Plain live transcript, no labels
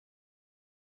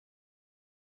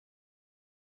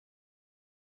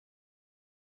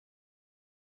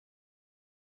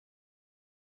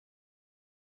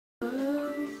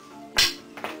It's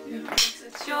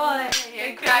joy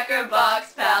in Cracker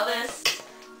Box Palace.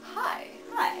 Hi.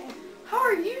 Hi. How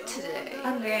are you today?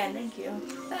 I'm grand, thank you.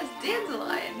 That's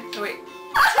Dandelion. Oh wait.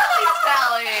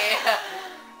 Sally.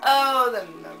 Oh, the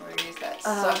memories that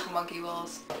suck monkey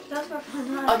balls. Those were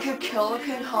fun I times. could kill a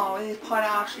King Kong with these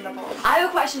punactionables. I have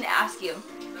a question to ask you.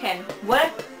 Ken,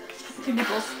 what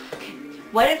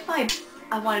if I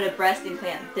wanted a breast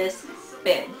implant this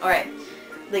big? Alright.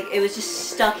 Like it was just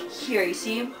stuck here, you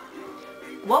see?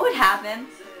 What would happen?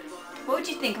 What would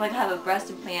you think if I could have a breast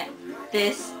implant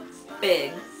this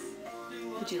big?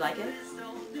 Would you like it?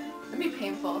 It'd be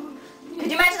painful. Could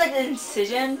you imagine like the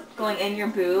incision going in your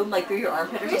boob, like through your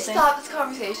armpit or Can we something? stop this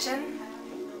conversation?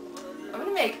 I'm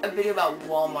gonna make a video about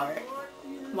Walmart.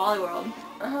 Wally World.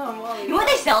 Wally. You know what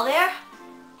they sell there?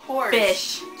 Horse.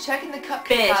 Fish. Check in the cupcake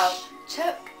Fish. aisle.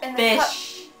 Check in the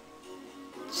Fish.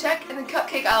 Check in the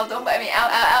cupcake aisle. Don't bite me.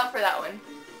 Out for that one.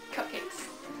 Cupcakes.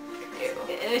 Ew.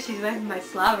 Ew, she's making my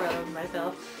slobber all over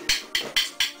myself.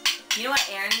 You know what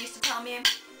Aaron used to tell me?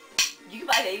 You can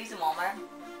buy babies in Walmart.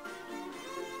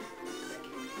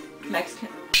 Mexican.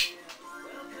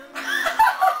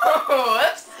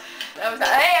 Whoops. That was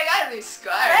hey, I got a new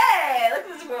scarf. Hey, look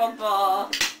at this world ball.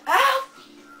 Ow.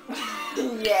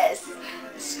 Yes.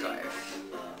 Scarf.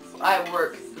 I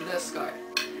work the scarf.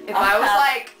 If I was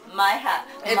like my hat.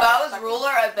 If I was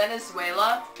ruler of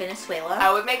Venezuela,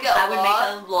 I would make a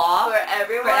law for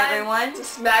everyone to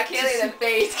smack Haley in the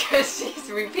face because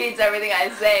she repeats everything I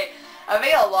say. I would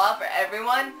make a law for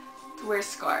everyone to wear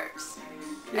scarves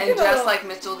and dress like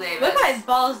Mitchell Davis. Look, my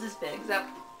ball is this big. Except,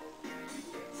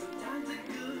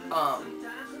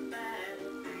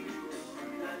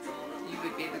 you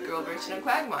would be the girl version of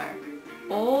Quagmire.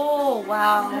 Oh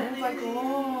wow. I was like,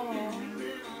 oh.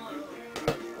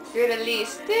 You're the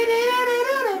least. You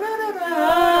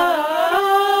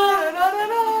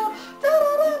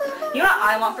know what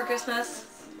I want for Christmas?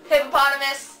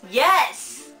 Hippopotamus.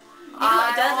 Yes! You know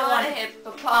what doesn't want a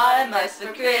hippopotamus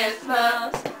for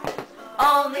Christmas.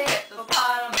 Only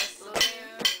hippopotamus will do.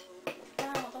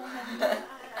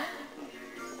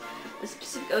 The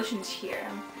Pacific Ocean's here.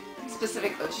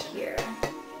 Pacific Ocean. Here.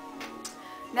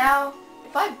 Now,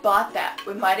 if I bought that,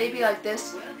 would my day be like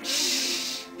this?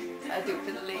 I do it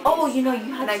for the ladies. Oh, you know,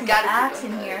 you have and some axe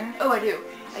in here. Oh, I do.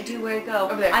 I do. Where'd it go?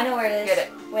 Over there. I know where it is. Get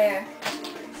it. Where?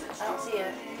 I don't see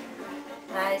it.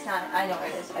 Nah, it's not. I know where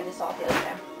it is. I just saw it the other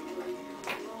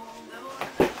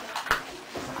day.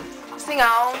 Sing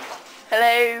on.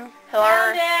 Hello. Hello.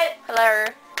 Found it. Hello.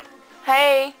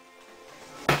 Hey.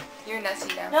 You're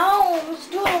Nessie now. No, let's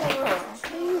do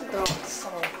it. You go. So.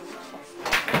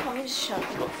 Let me just shut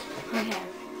up. Okay.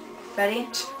 Ready?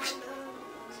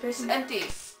 It's empty.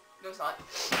 No, it's not.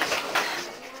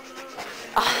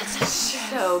 Oh, that's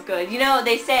so good. You know,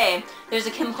 they say there's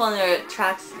a chemical in there that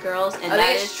attracts girls, and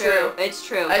that is true. It's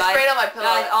true. I sprayed on my pillow.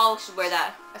 Guys all should wear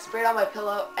that. I sprayed on my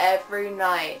pillow every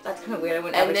night. That's kind of weird. I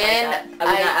wouldn't advertise that. I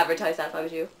would not advertise that if I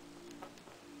was you.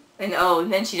 And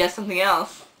then she does something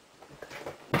else.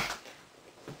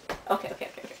 Okay.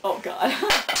 Oh god.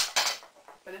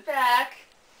 Put it back.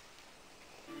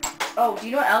 Oh, do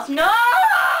you know what else? No!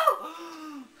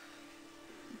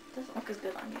 Doesn't look as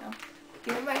good on you.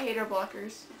 Give me my hater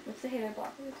blockers. What's the hater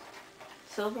blockers?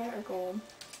 Silver or gold?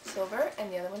 Silver, and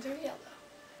the other ones are yellow.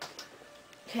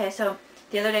 Okay, so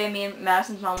the other day me and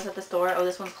Madison's mom was at the store. Oh,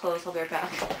 this one's closed. I'll be right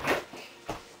back.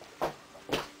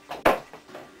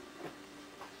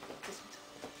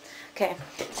 Okay,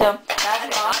 so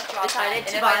Madison's mom decided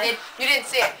to buy... You didn't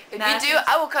see it. If you do,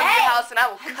 I will come to your house and I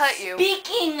will cut you.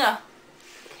 Speaking!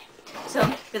 So,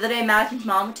 the other day Madison's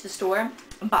mom went to the store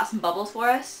and bought some bubbles for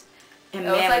us. And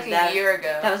that was like a year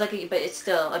ago. That was like but it's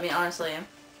still, I mean, honestly,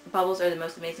 bubbles are the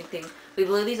most amazing thing. We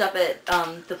blew these up at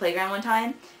the playground one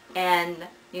time, and,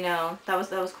 you know, that was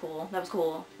cool. That was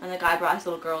cool. And the guy brought his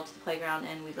little girl to the playground,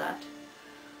 and we left.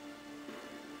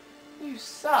 You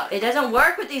suck. It doesn't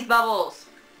work with these bubbles.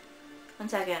 1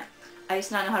 second. I used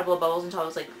to not know how to blow bubbles until I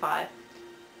was like 5.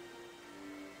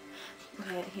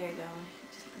 Okay, here you go.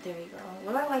 There you go.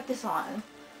 What do I wipe this on?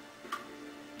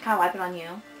 Can I wipe it on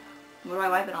you? What do I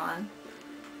wipe it on?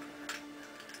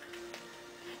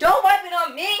 Don't wipe it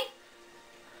on me!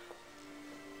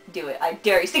 Do it. I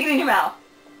dare you. Stick it in your mouth.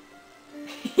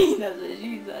 That's what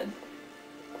she said.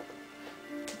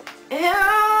 Ew,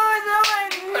 no,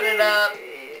 put it up.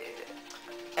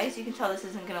 As you can tell, this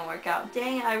isn't gonna work out.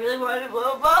 Dang it, I really wanted to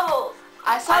blow bubbles.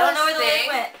 I don't know where the lid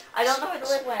went. I don't know where the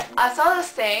lid went. I saw this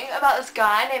thing about this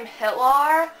guy named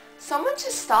Hitler. Someone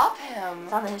just stop him.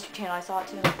 It's on the History Channel. I saw it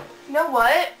too. You know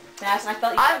what? Madison,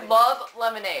 I love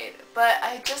lemonade, but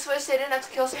I just wish they didn't have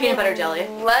to kill so peanut butter jelly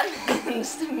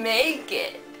lemons to make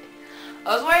it.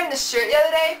 I was wearing this shirt the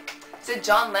other day. It said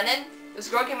John Lennon. This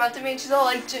girl came up to me and she's all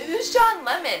like, who's John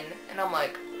Lemon? And I'm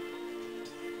like,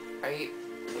 are you?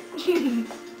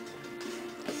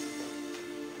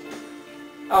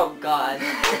 Oh God.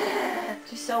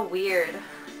 She's so weird.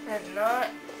 And not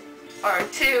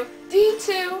R2.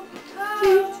 D2.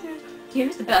 D2.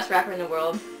 Who's the best rapper in the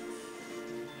world?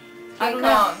 King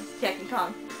Kong. Yeah, King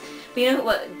Kong. But you know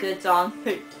what good song?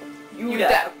 Hey, you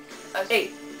da.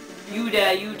 Hey, you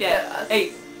da, you da.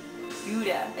 Hey, you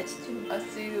da. It's too. I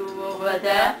see you over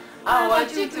there. I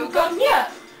want you to come here.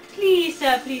 Please,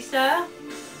 sir.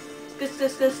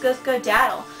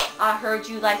 Skedaddle. I heard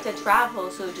you like to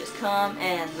travel, so just come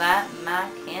and light my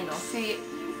candle. See,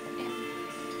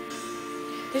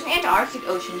 there's an Antarctic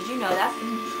Ocean. Did you know that?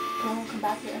 We'll come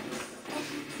back here.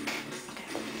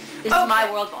 This is my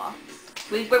world ball.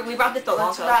 We brought this the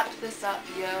long ago. Let's wrap this up,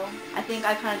 yo. I think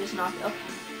I kind of just knocked it. Okay.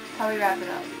 How do we wrap it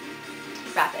up?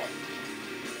 Wrap it.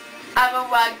 I'm a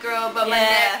white girl, but my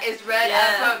neck is red.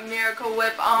 I put Miracle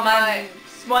Whip on my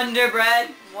Wonder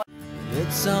Bread.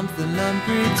 It's something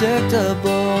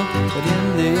unpredictable, but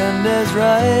in the end is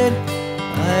right.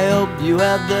 I hope you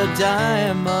had the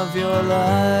time of your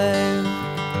life.